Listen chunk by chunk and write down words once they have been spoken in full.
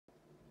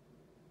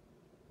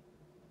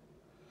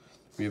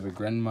We have a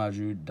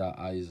Grenmaju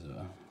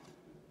Daiza.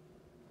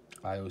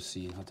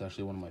 IOC. That's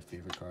actually one of my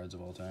favorite cards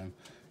of all time.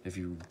 If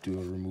you do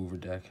a remover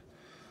deck.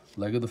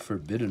 Leg of the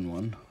Forbidden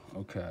One.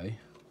 Okay.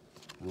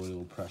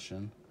 Royal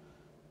Oppression.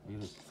 I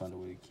gotta find a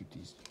way to keep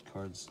these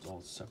cards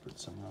all separate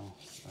somehow.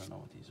 I don't know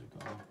what these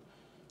are called.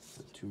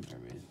 The Two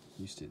Mermaid.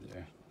 You stay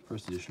there.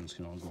 First editions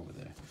can all go over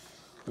there.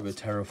 We have a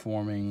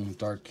Terraforming,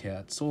 Dark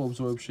Cat, Soul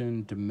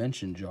Absorption,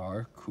 Dimension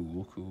Jar.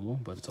 Cool, cool,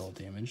 but it's all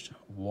damaged.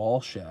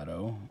 Wall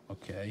Shadow.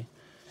 Okay.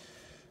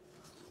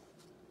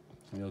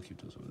 Maybe I'll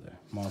keep those over there.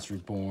 Monster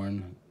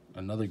Reborn.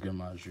 Another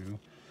Grimaju.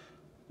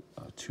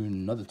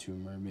 Another Two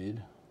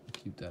Mermaid.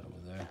 Keep that over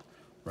there.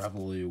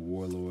 Ravelry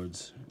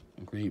Warlords.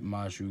 Great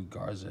Maju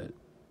Garzet.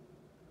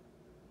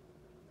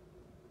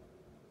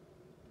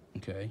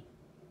 Okay.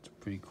 It's a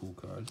pretty cool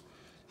card.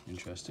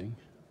 Interesting.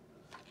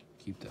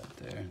 Keep that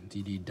there.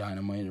 DD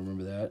Dynamite,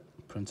 remember that.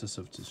 Princess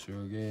of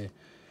Tsurugi.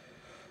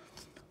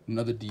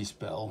 Another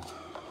D-Spell.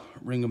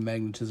 Ring of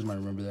Magnetism, I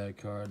remember that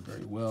card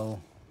very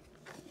well.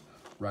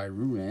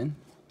 Ryuran,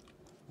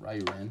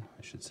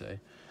 I should say.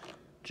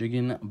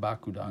 Jigen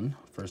Bakudan,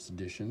 first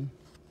edition.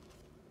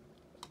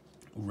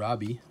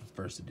 Urabi,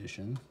 first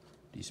edition.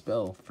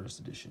 D-Spell,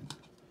 first edition.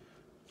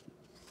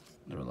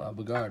 Nerla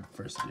Bagard,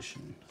 first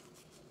edition.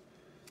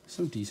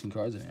 Some decent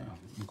cards in here.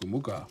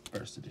 Muka,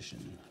 first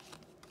edition.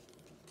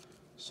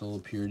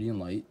 Soul Purity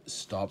and Light,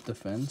 Stop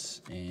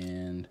Defense,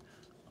 and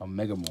a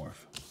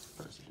Megamorph,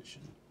 first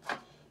edition.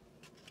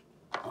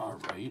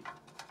 Alright.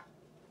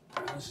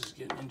 This is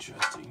getting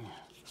interesting.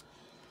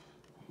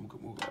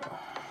 Muka.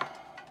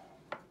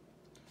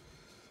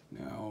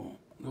 Now,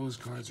 those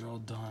cards are all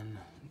done.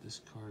 This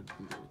card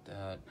can go with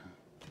that.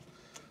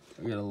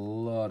 I got a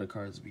lot of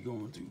cards to be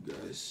going through,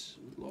 guys.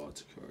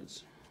 Lots of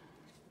cards.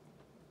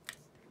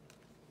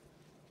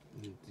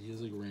 He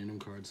has like random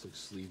cards like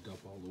sleeved up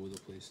all over the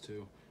place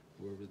too.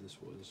 Whoever this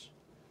was,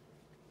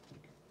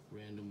 like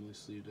randomly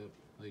sleeved up,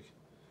 like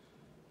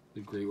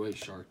the Great White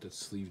Shark that's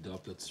sleeved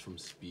up. That's from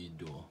Speed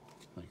Duel.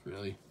 Like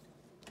really.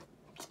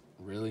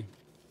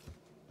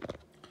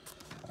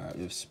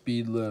 We have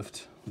Speed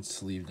Lift. It's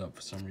sleeved up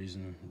for some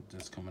reason.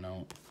 That's coming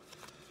out.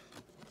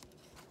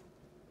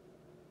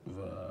 We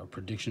have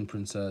Prediction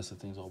Princess. The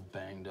thing's all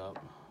banged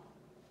up.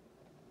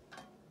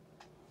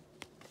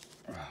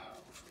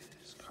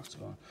 These cards are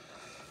gone.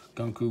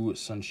 Gunku,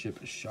 Sunship,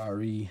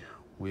 Shari.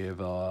 We have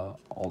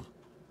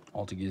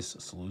Altigis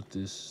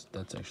Salutis.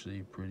 That's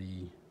actually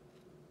pretty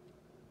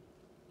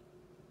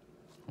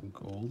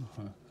gold,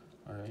 huh?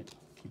 Alright,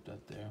 keep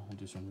that there. We'll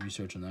do some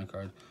research on that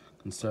card.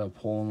 Consider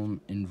Polem,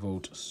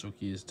 Invoke,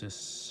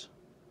 Sokiistis,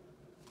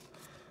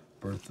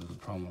 Birth of the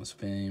Promised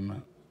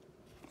Fame.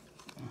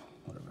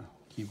 Whatever.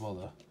 Keep all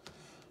the. I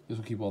guess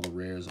we'll keep all the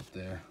rares up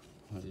there.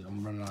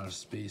 I'm running out of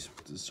space.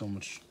 There's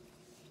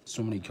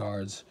so many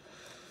cards.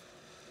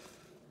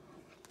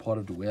 Pot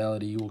of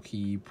Duality we'll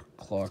keep.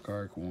 Clock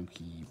Arc won't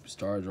keep.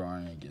 Star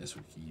Drawing, I guess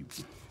we'll keep.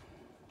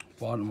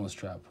 Bottomless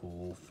Trap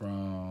Hole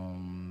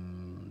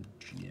from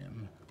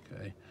GM.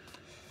 Okay.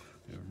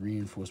 We have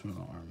Reinforcement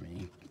of the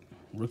Army.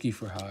 Rookie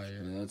for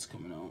Hire. That's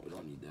coming out. We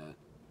don't need that.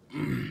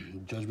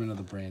 Judgment of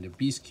the Branded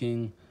Beast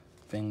King.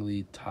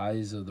 Fengli.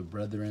 Ties of the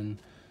Brethren.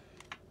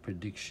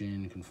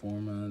 Prediction.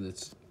 Conforma.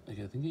 That's like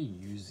I think I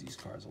use these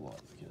cards a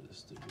lot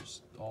because they're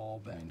just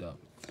all banged up.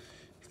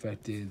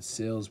 Affected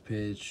Sales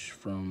Pitch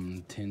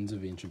from Tins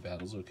of Ancient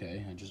Battles.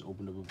 Okay, I just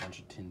opened up a bunch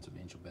of Tins of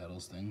Ancient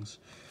Battles things.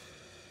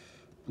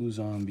 Blue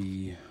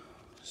Zombie,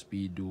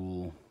 Speed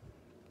Duel,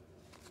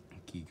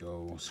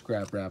 Geeko,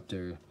 Scrap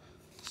Raptor,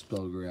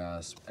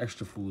 Spellgrasp,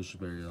 Extra Foolish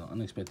Burial,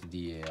 Unexpected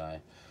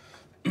DAI,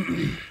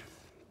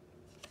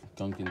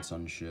 Duncan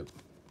Sunship.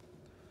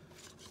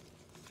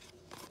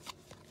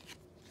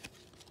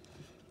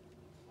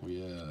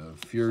 We have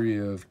Fury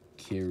of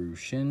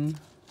Kerushin.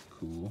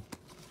 Cool.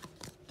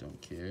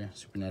 Don't care.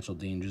 Supernatural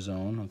Danger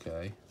Zone.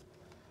 Okay.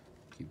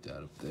 Keep that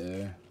up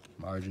there.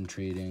 Margin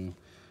Trading.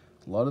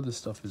 A lot of this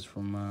stuff is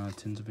from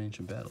Tins of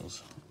Ancient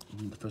Battles.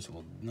 First of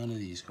all, none of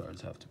these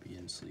cards have to be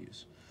in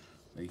sleeves.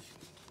 Like,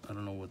 I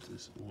don't know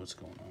what's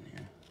going on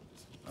here.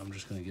 I'm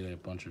just gonna get a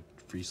bunch of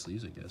free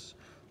sleeves, I guess.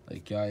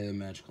 Like Gaia,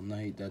 Magical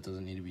Knight, that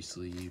doesn't need to be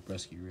sleeved.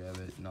 Rescue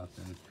Rabbit,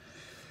 nothing.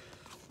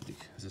 Like,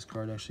 is this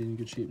card actually in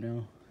good shape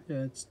now?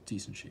 Yeah, it's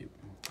decent shape.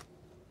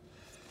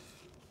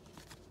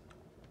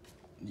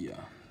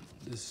 Yeah,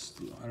 this,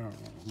 I don't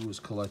know who was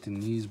collecting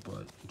these,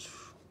 but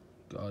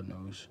God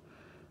knows.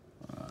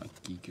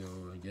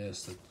 Geeko, I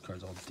guess, the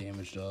card's all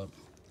damaged up.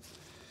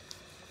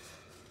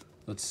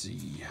 Let's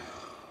see.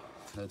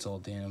 That's all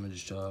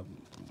damaged up.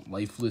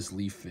 Lifeless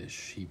Leaf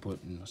Fish, he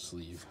put in a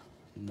sleeve.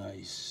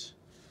 Nice.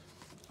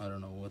 I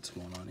don't know what's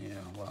going on here.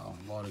 Wow,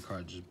 a lot of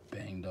cards just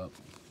banged up.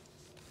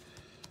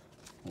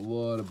 A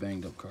lot of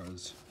banged up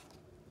cards.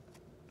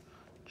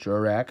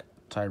 Jurak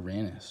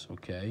Tyrannus,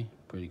 okay,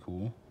 pretty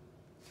cool.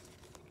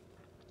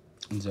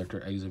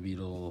 Inzektor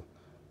Exobeetle,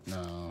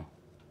 no.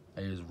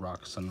 There's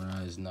Rock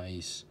Sunrise,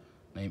 nice.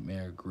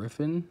 Nightmare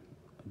Griffin,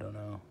 I don't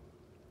know.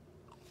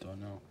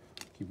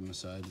 Keep him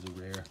aside, he's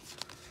a rare.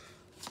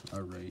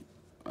 Alright.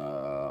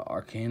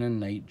 Arcana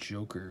Knight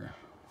Joker.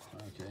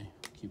 Okay,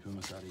 keep him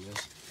aside, I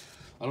guess.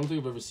 I don't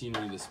think I've ever seen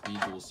any of the speed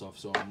duel stuff,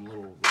 so I'm a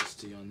little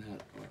rusty on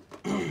that.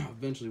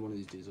 Eventually, one of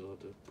these days, I'll have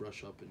to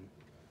brush up and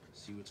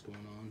see what's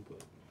going on,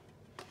 but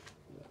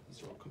yeah,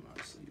 these are all coming out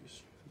of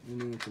sleeves.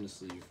 Anything that's in the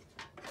sleeve,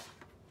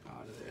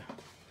 out of there.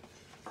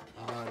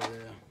 Out of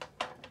there.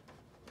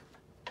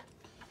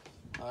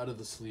 Out of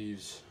the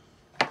sleeves.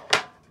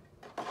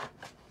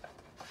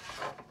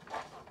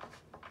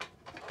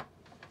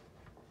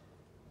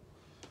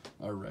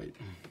 All right,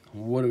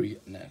 what do we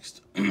get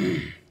next?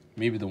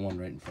 Maybe the one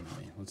right in front of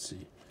me. Let's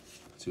see.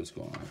 Let's see what's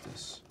going on with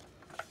this.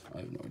 I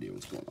have no idea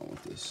what's going on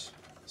with this.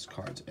 This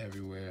card's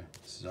everywhere.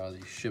 This is how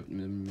they shipped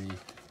them to me.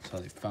 This is how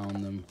they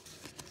found them.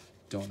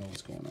 Don't know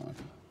what's going on.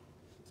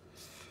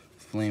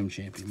 Flame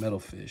Champion,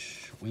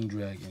 Metalfish, Winged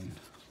Dragon,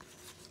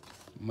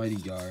 Mighty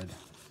Guard,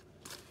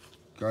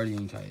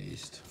 Guardian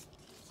Kaist,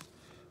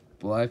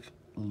 Black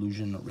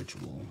Illusion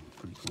Ritual.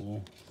 Pretty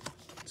cool.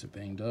 Is it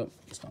banged up?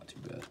 It's not too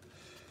bad.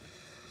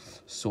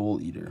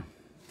 Soul Eater.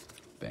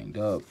 Banged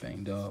up,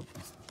 banged up.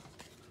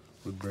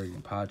 Woodberg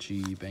and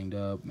Pachi, banged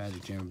up.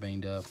 Magic Jam,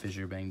 banged up.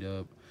 Fissure, banged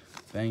up.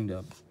 Banged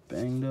up,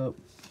 banged up.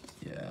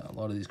 Yeah, a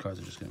lot of these cards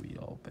are just going to be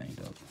all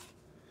banged up.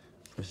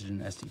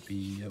 Precision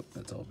STP, yep,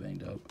 that's all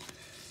banged up.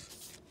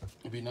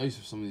 It'd be nice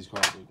if some of these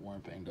cards like,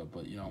 weren't banged up,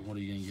 but you know, what are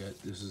you going to get?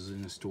 This is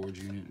in a storage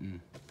unit, and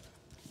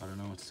I don't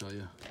know what to tell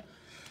you.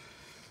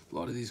 A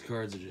lot of these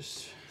cards are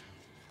just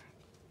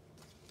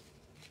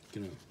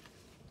going to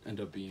end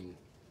up being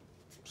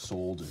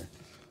sold or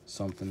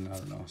something, I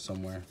don't know,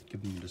 somewhere.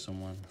 Give them to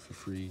someone for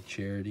free.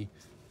 Charity.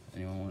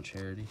 Anyone want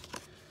charity?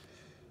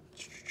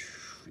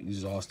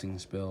 Exhausting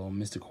Spell,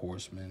 Mystic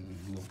Horseman,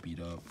 a little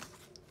beat up.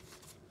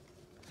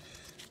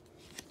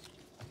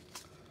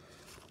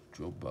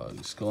 Drill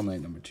Bug, Skull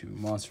Knight number 2,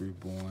 Monster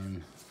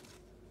Reborn.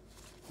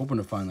 Hoping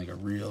to find like a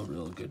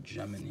real good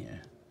gem in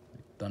here.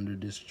 Like Thunder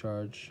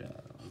Discharge,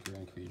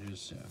 Grand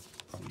Creatures, yeah,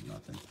 probably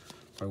nothing.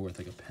 Probably worth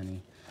like a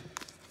penny.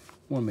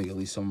 Want to make at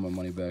least some of my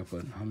money back,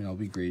 but I mean, I'll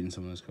be grading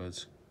some of those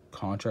cards.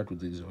 Contract with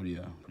the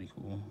Exodia, pretty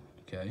cool.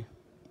 Okay.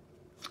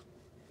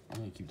 I'm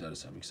going to keep that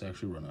aside because I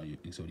actually run a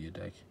Exodia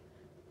deck.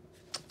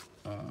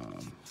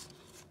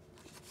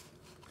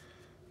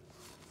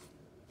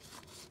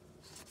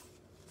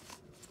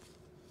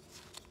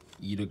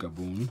 Ida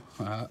Gaboon.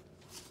 Yeah,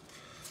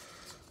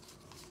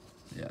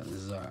 this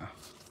is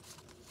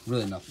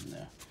really nothing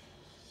there.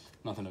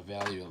 Nothing of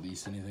value, at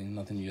least.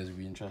 Nothing you guys would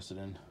be interested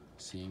in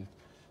seeing. I'm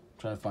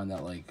trying to find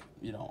that, like,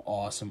 you know,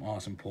 awesome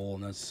pull,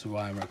 and that's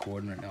why I'm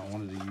recording right now. I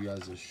wanted you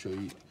guys to show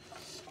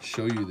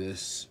you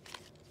this,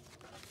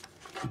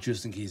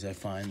 just in case I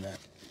find that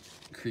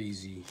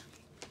crazy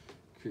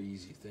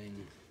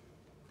thing.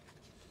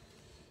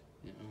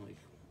 You know, like,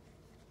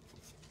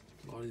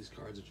 a lot of these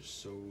cards are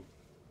just so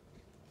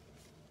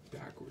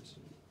backwards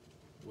and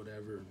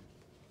whatever.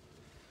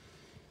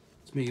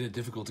 It's making it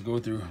difficult to go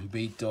through.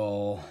 Bait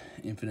Doll,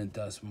 Infinite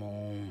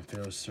Decimal,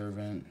 Pharaoh's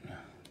Servant.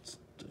 It's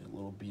a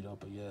little beat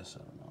up, I guess.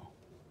 I don't know.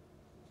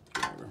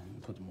 Whatever.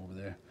 We'll put them over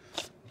there.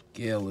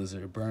 Gale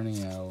Lizard,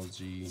 Burning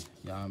Algae,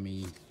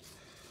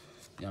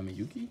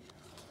 Yuki?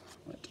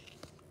 What?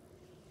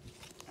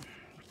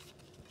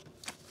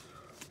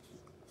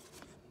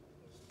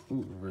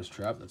 Ooh, Reverse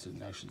Trap. That's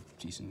an actually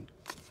decent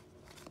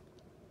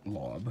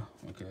lob.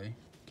 Okay.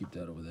 Keep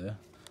that over there.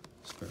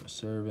 Pharaoh's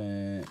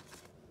Servant.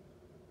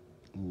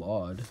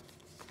 Laud.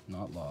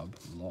 Not lob.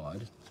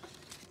 Laud.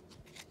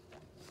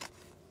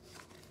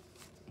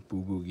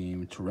 Boo Boo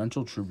Game.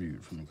 Torrential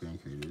Tribute from the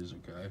Grand Creators.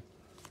 Okay.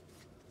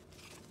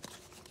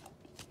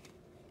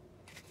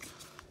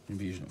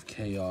 Invasion of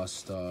Chaos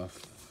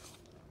stuff.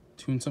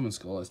 Toon Summon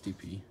Skull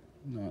STP.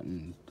 Not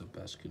in the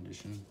best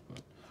condition,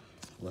 but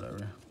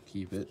whatever.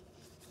 Keep it.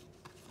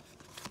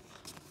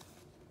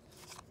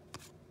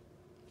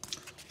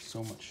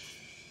 So much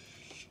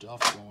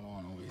stuff going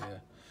on over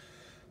here.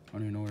 I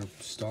don't even know where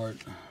to start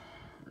or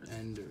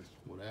end or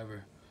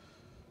whatever.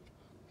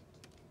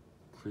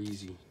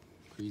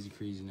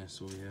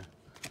 Craziness over here.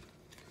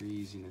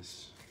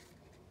 Craziness.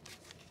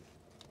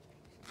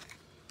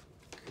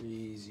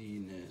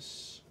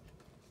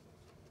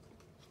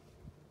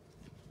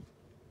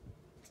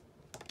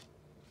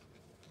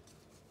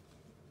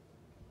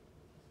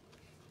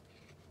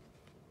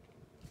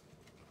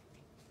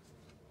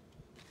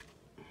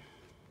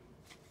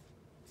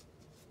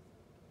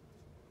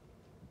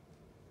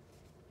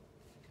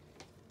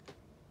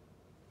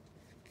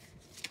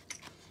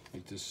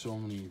 Like, there's so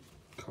many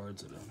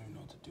cards that I don't even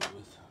know what to do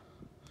with.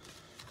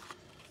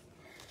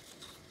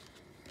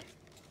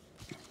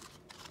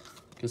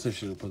 Guess I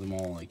should have put them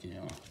all, like, you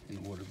know,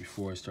 in order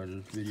before I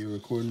started video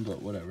recording,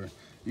 but whatever.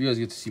 You guys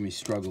get to see me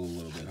struggle a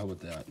little bit. How about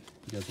that?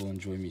 You guys will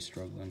enjoy me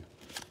struggling.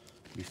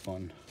 It'll be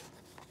fun.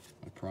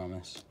 I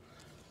promise.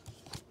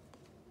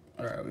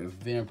 Alright, we have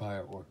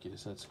Vampire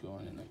Orchis. That's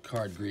going in the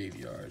card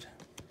graveyard.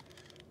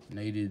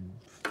 Knighted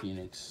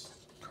Phoenix,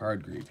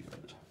 card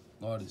graveyard.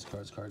 A lot of these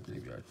cards, card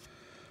graveyard.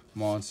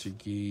 Monster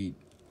Gate,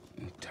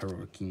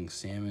 Terror King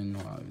Salmon.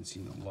 Wow, I haven't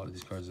seen a lot of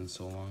these cards in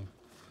so long.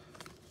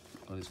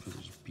 A lot of these cards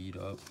are just beat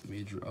up.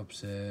 Major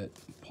Upset,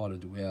 Pot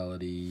of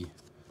Duality,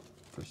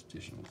 First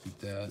edition, we'll keep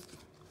that.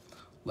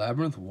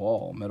 Labyrinth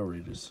Wall, Metal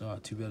Raiders. Oh,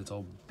 too bad it's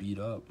all beat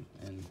up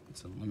and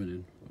it's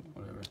unlimited.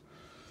 Whatever.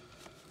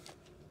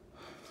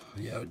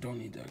 Yeah, I don't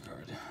need that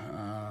card.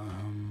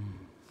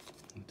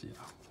 Yeah,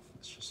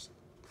 it's just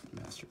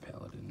Master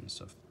Paladin and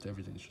stuff.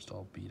 Everything's just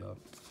all beat up.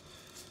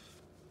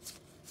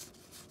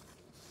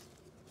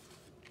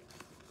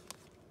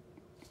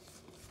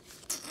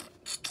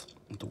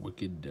 The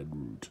Wicked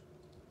Deadroot.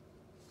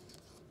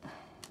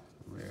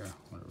 Rare.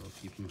 Whatever, we'll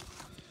keep him.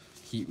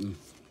 Keep him.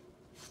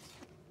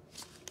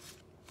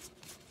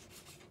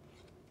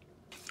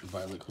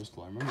 Violet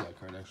Crystal. I remember that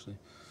card actually.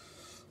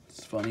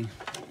 It's funny.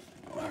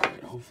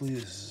 Alright, hopefully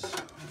this is.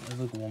 I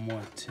look one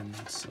more tin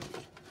that's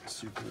like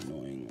super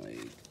annoying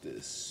like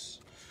this.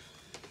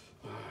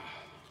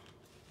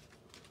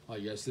 Oh,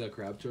 you guys see that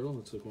crab turtle?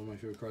 That's like one of my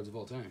favorite cards of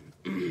all time.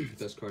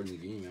 Best card in the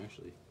game,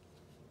 actually.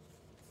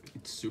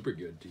 It's super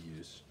good to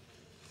use.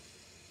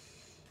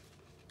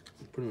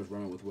 You pretty much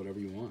run it with whatever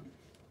you want.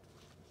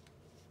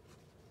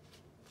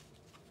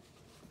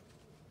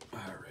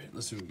 Alright,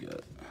 let's see what we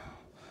got.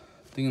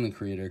 Thing in the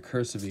Creator,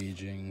 Curse of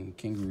Aging,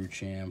 Kangaroo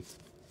Champ.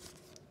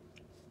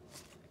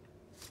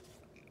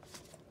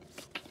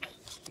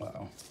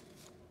 Wow.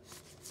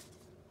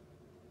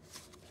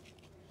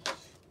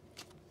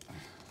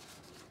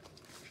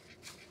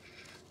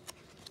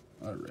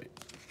 Alright,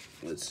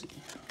 let's see.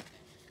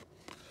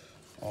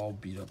 All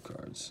beat up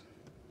cards.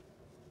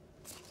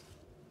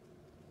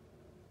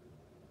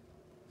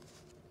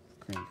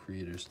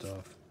 Creator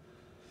stuff.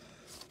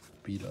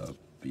 Beat up,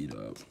 beat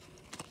up,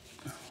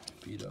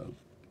 beat up.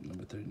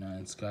 Number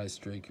 39, Sky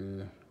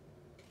Striker.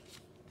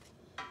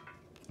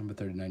 Number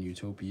 39,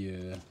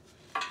 Utopia.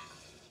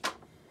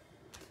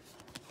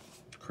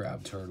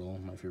 Crab Turtle,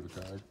 my favorite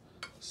card.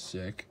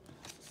 Sick.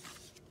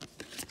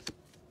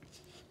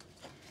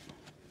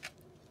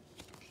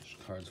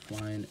 Just cards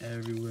flying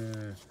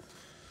everywhere.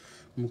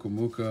 Muka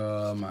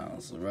Muka,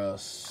 Miles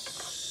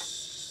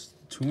Russ.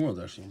 Two more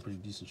actually in pretty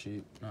decent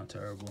shape. Not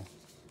terrible.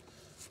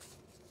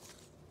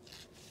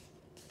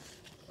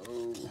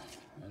 Oh,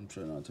 and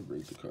try not to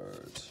break the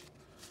cards.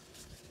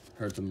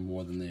 Hurt them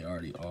more than they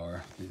already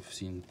are. They've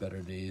seen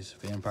better days.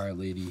 Vampire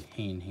Lady,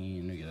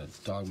 Hane. We get a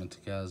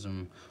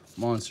Dogmaticasm,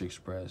 Monster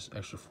Express,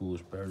 Extra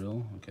Foolish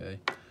Burial. Okay.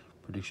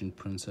 Prediction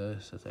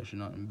Princess. That's actually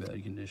not in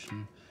bad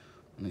condition.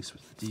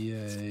 Unexpected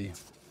DA.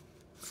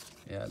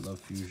 Yeah, I love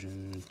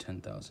Fusion.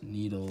 10,000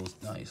 Needles.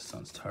 Nice.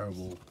 Sounds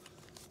terrible.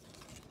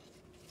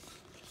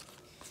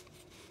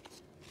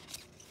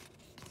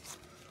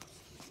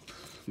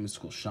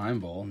 Mystical Shine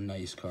Ball.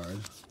 Nice card.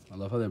 I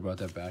love how they brought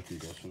that back. It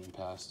goes from the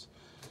past.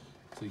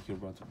 So you could have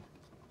brought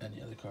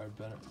any other card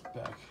better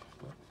back.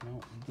 But no,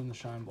 bring the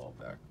Shine Ball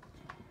back.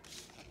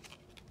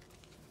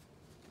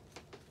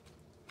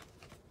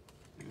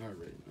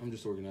 Alright, I'm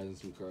just organizing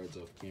some cards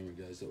off camera,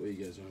 guys. That way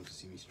you guys don't have to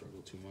see me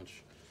struggle too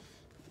much.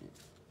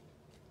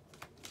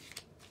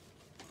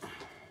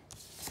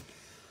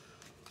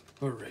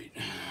 Alright.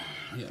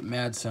 Yeah,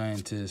 Mad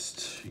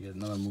Scientist. You got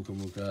another Muka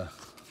Muka.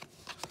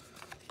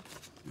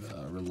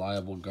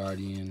 Reliable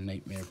Guardian,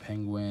 Nightmare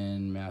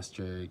Penguin,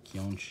 Master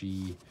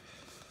Kyonchi.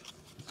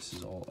 This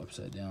is all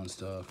upside down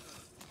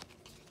stuff.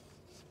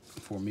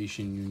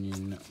 Formation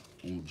Union,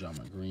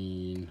 Jama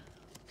Green.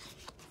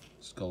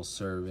 Skull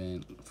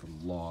Servant from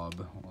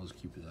Lob. I'll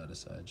just keep that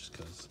aside just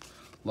because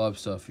Lob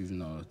stuff, even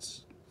though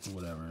it's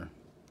whatever,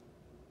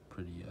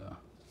 pretty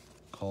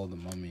Call of the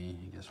Mummy,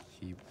 I guess we'll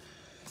keep.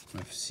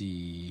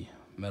 FC,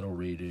 Metal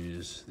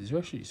Raiders. These are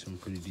actually some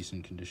pretty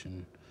decent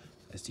condition.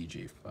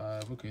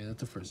 SDJ5, okay,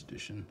 that's the first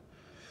edition.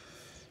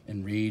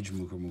 Enrage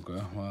Muka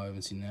Muka, wow, I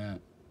haven't seen that.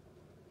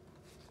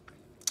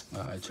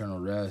 Eternal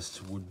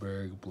Rest,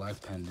 Woodberg, Black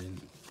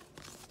Pendant.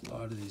 A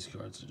lot of these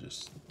cards are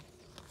just,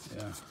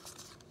 yeah.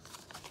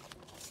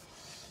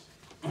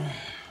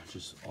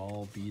 Just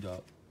all beat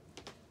up.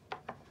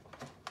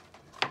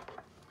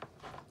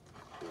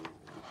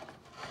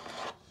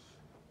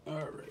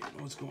 Alright,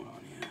 what's going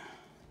on here?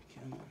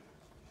 Come on.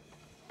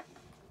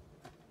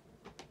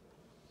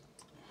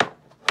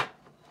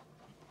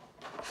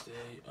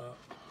 Stay up.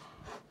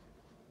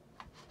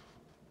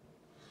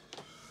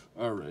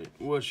 Alright,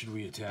 what should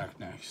we attack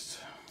next?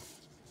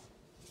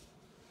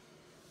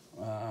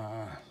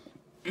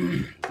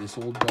 This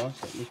old box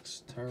that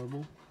looks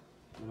terrible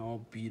and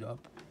all beat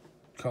up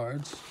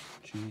cards.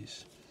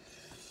 Jeez.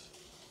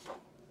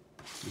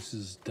 This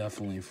is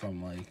definitely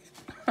from like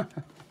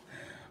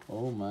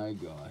oh my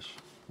gosh.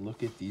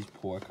 Look at these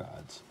poor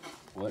cards.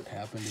 What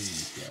happened to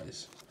these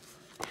guys?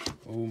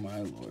 Oh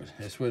my lord.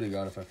 I swear to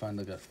God, if I find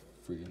like a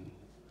freaking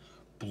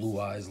Blue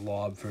Eyes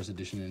Lob first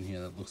edition in here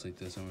that looks like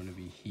this, I'm going to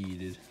be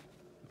heated.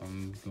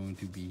 I'm going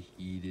to be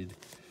heated.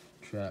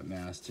 Trap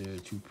Master,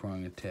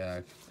 two-prong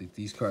attack. Like,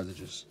 these cards are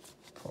just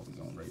probably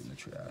going right in the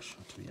trash,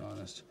 to be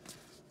honest.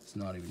 It's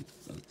not even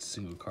a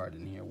single card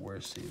in here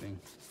worth saving.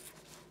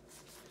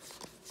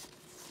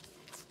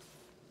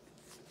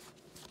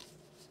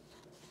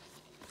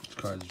 These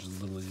cards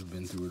just literally have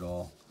been through it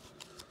all.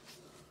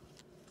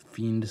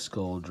 Fiend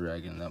Skull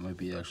Dragon. That might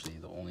be actually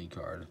the only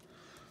card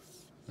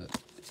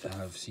that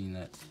I've seen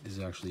that is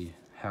actually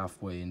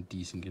halfway in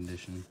decent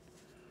condition.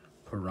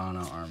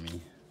 Piranha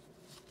Army.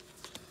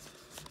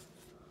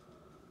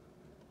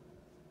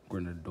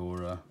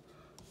 Grenadora,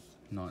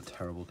 not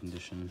terrible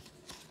condition.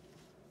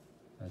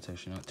 That's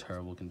actually not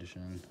terrible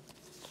condition.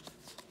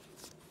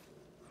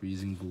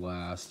 Freezing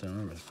Blast, I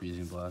remember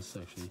Freezing Blast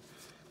actually.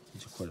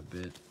 These are quite a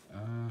bit.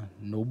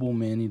 Noble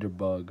Maneater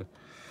Bug.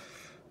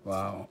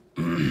 Wow.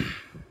 Maybe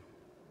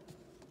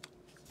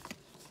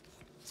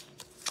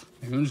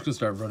I'm just gonna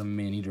start running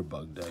Maneater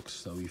Bug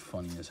decks. That'll be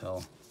funny as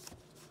hell.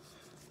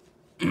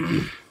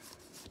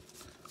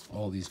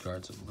 All these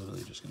cards are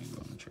literally just gonna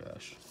go in the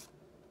trash.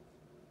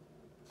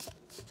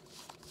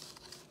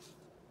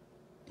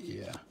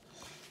 Yeah,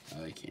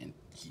 I can't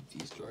keep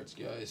these cards,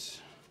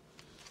 guys.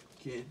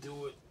 Can't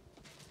do it.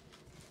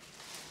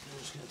 They're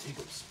just gonna take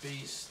up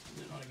space.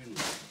 They're not even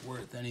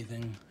worth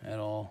anything at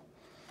all.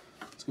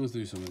 Let's go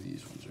through some of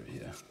these ones right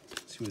here.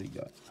 See what he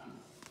got.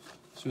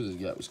 See what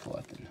this guy was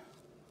collecting.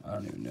 I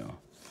don't even know.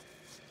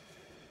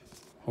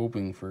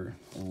 Hoping for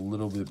a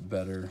little bit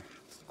better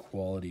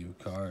quality of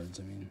cards.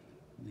 I mean,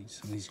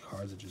 some of these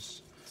cards are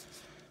just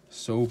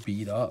so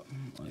beat up.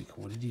 Like,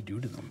 what did he do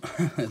to them?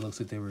 It looks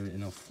like they were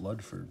in a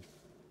flood for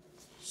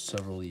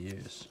several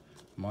years.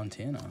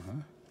 Montana,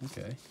 huh?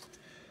 Okay.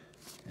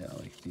 Yeah,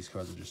 like, these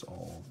cards are just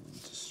all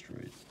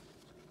destroyed.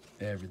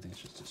 Everything's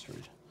just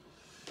destroyed.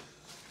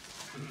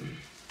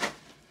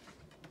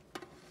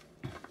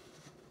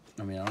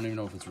 I mean, I don't even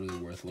know if it's really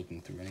worth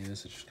looking through any of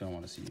this. I just kind of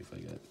want to see if I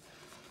get,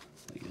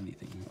 like,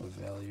 anything of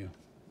value.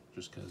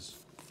 Just because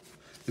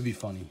it'd be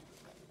funny.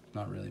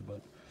 Not really,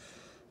 but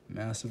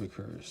Massive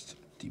Accursed.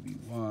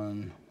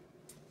 DB1,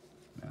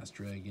 Mass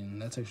Dragon.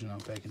 That's actually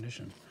not bad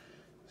condition.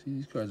 See,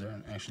 these cards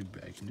aren't actually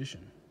bad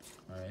condition.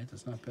 Alright,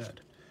 that's not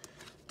bad.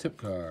 Tip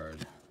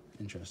card.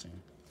 Interesting.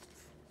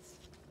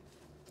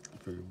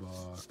 Fairy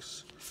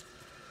Box.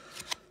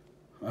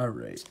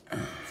 Alright.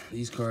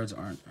 These cards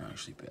aren't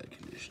actually bad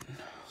condition.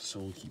 So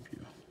we'll keep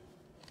you.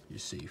 You're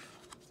safe.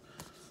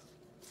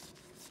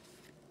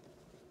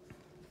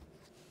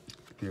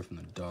 Appear from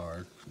the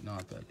Dark.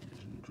 Not bad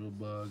condition. Drill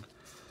Bug.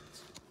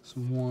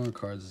 Some more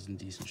cards is in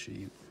decent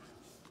shape.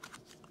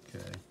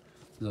 Okay.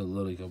 There's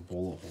literally like a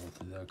bullet hole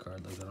through that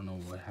card. Like, I don't know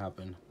what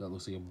happened. That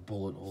looks like a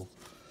bullet hole.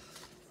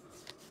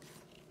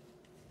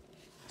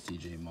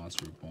 CJ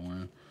Monster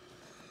Reborn.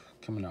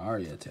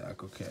 Kaminari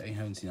Attack. Okay.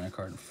 Haven't seen that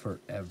card in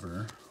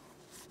forever.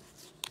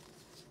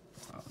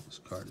 Wow, these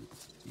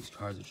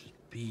cards are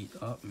just beat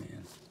up,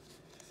 man.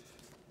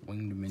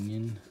 Winged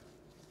Minion.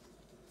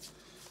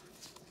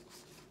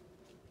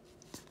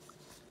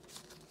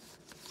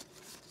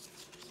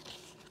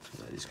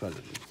 Yeah, these cards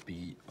are just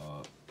beat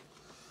up.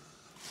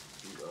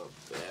 Beat up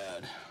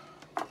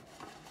bad.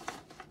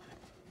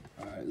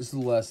 Alright, this is the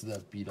last of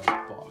that beat up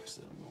box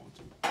that I'm going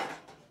to.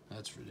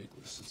 That's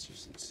ridiculous. It's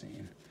just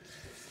insane.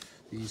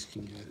 These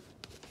can get,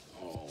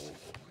 oh,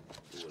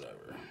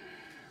 whatever.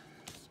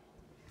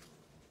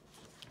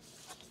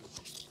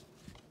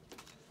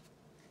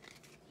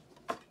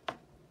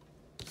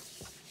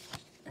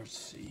 Let's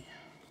see.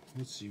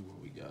 Let's see what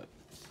we got.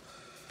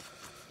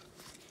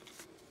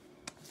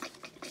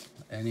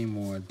 Any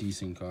more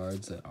decent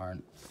cards that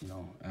aren't, you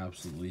know,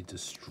 absolutely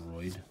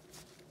destroyed?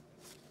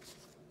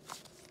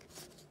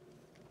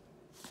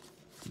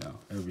 No,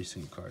 every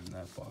single card in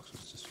that box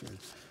was destroyed.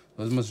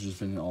 Those must have just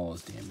been all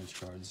his damage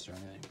cards or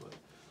anything, but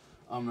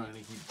I'm not gonna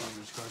keep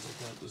damage cards like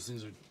that. Those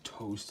things are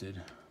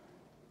toasted.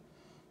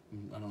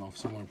 I don't know if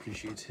someone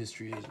appreciates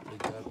history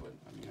like that, but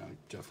I mean, I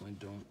definitely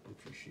don't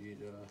appreciate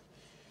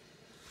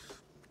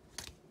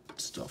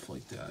stuff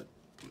like that.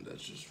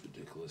 That's just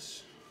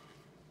ridiculous.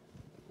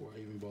 Why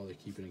even bother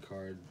keeping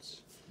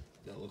cards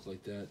that look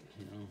like that,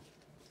 you know?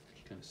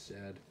 It's kind of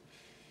sad.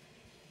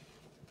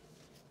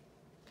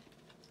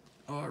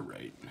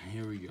 Alright,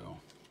 here we go.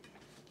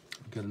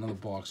 Got another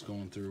box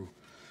going through.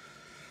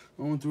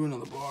 Going through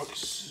another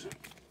box.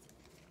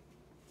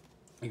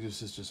 I think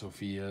this is just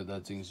Sophia.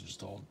 That thing's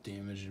just all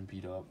damaged and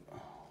beat up.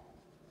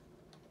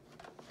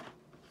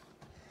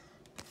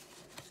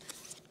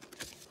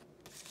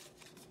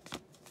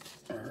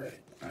 Alright,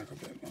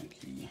 Acrobat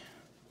Monkey.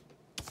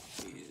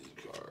 Easy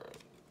card.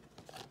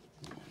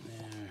 One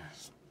there.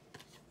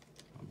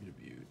 I'll be the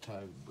view.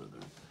 Ty brother.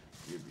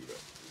 You're beat up.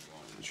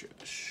 Going in the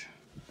trash.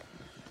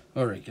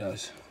 Alright,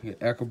 guys. We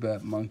got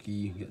Acrobat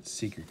Monkey. We got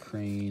Sacred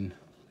Crane.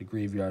 The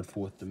Graveyard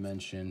 4th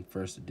Dimension.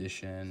 1st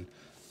edition.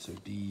 So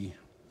D.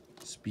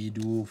 Speed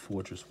Duel.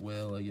 Fortress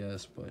Whale, I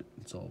guess. But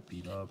it's all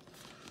beat up.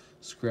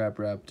 Scrap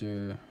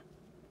Raptor.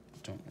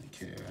 Don't really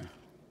care.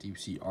 Deep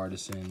Sea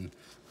Artisan.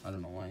 I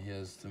don't know why he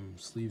has them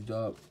sleeved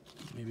up.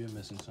 Maybe I'm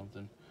missing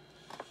something.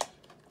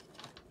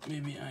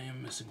 Maybe I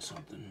am missing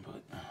something,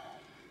 but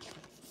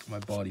my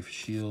Body for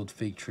Shield,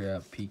 Fake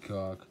Trap,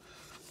 Peacock.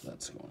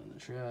 That's going in the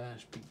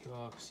trash.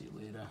 Peacock, see you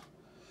later.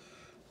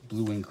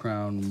 Blue Wing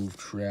Crown, Remove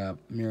Trap,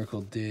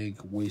 Miracle Dig,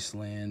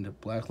 Wasteland,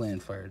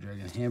 Blackland Fire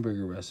Dragon,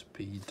 Hamburger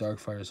Recipe, Dark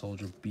Fire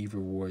Soldier, Beaver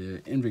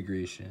Warrior,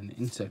 Invigoration,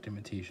 Insect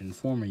Imitation,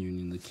 Former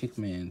Union, The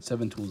Kickman,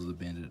 7 Tools of the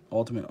Bandit,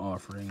 Ultimate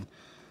Offering,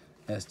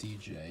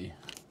 SDJ,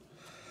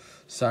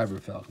 Cyber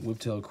Falcon,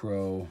 Whiptail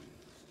Crow,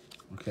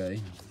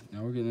 Okay,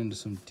 now we're getting into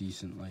some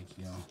decent, like,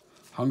 you know,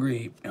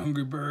 hungry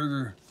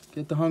burger.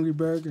 Get the hungry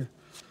burger.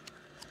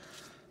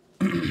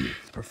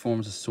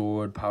 Performs a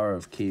sword, power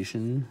of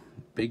Cation.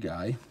 Big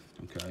guy.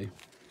 Okay.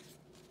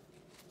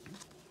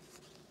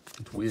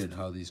 It's weird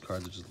how these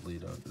cards are just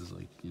laid out. There's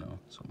like, you know,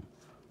 some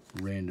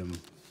random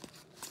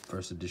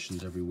first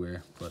editions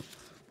everywhere, but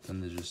then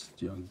there's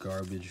just, you know,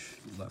 garbage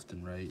left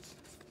and right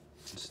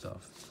and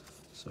stuff.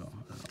 So, I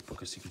don't know,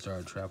 Book of Secrets are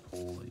a trap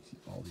hole. Like,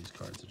 all these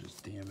cards are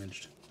just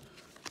damaged.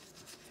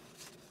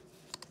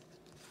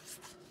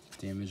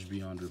 Damaged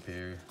beyond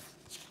repair.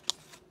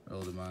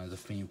 Earl Demise, A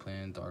Faint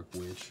Plan, Dark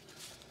Witch.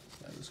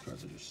 Yeah, those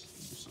cards are just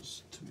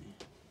useless to me.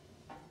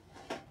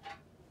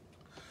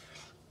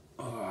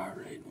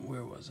 Alright,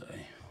 where was I?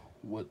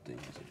 What thing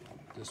was I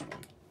doing? This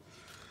one.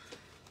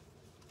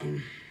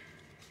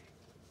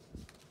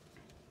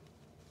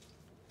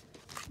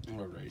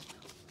 Alright.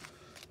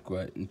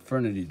 Got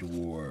Infernity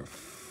Dwarf.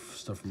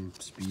 Stuff from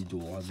Speed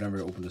Duel. I've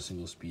never opened a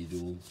single Speed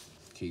Duel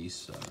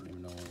case. I don't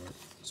even know what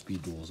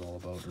Speed Duel is all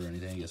about or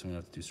anything. I guess I'm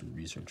going to have to do some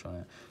research on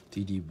it.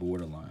 DD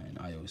Borderline.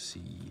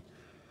 IOC.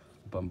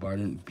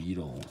 Bombardant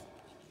Beetle.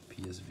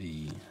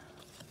 PSV.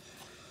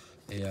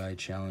 AI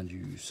Challenge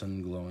You.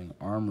 Sun Glowing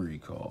Armory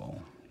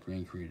Call.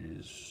 Green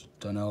Creators.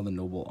 Dunel the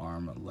Noble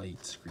Arm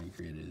Lights. Green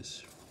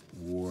Creators.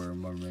 War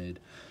Mermaid.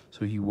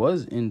 So he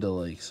was into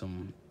like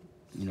some,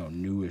 you know,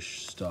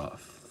 newish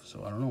stuff.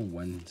 So I don't know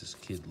when this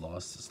kid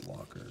lost his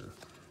locker,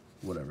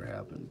 whatever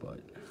happened, but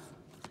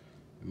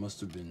it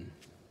must have been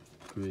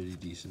pretty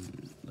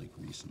decent, like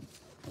recent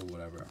or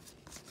whatever.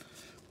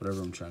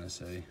 Whatever I'm trying to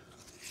say.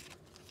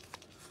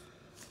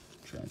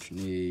 Trench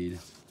Need.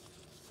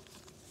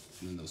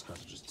 And then those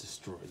cards are just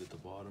destroyed at the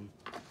bottom.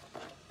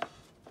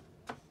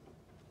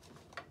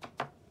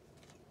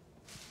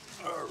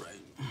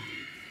 Alright.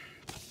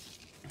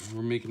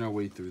 We're making our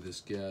way through this,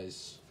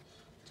 guys.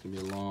 It's gonna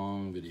be a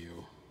long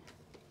video.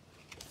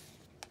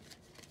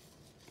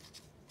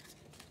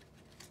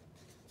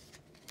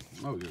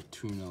 Oh, we got a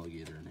Toon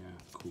Alligator now.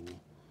 Cool.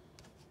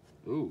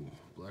 Ooh,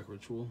 Black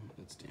Ritual.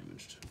 That's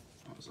damaged.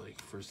 I was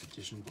like, first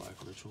edition Black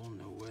Ritual?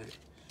 No way.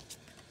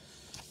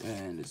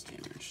 And it's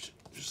damaged.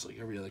 Just like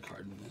every other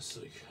card in this.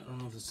 Like, I don't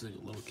know if it's like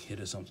a little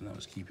kid or something that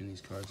was keeping these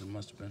cards. It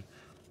must have been.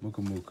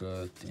 Muka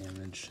Muka,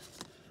 damaged.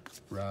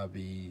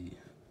 Robbie,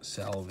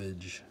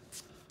 Salvage.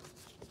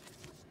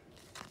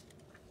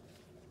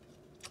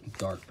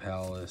 Dark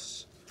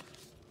Palace.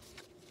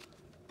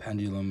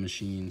 Pendulum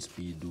Machine,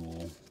 Speed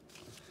Duel.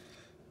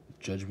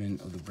 Judgment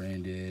of the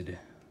Branded,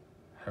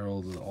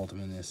 Herald of the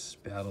Ultimateness,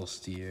 Battle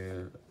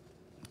Steer,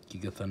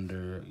 Giga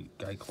Thunder,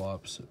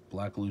 Gyclops,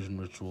 Black Illusion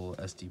Ritual,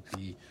 SDP.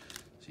 See,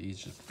 he's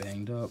just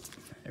banged up.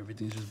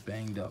 Everything's just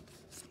banged up.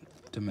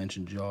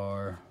 Dimension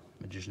Jar,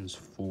 Magician's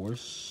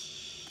Force.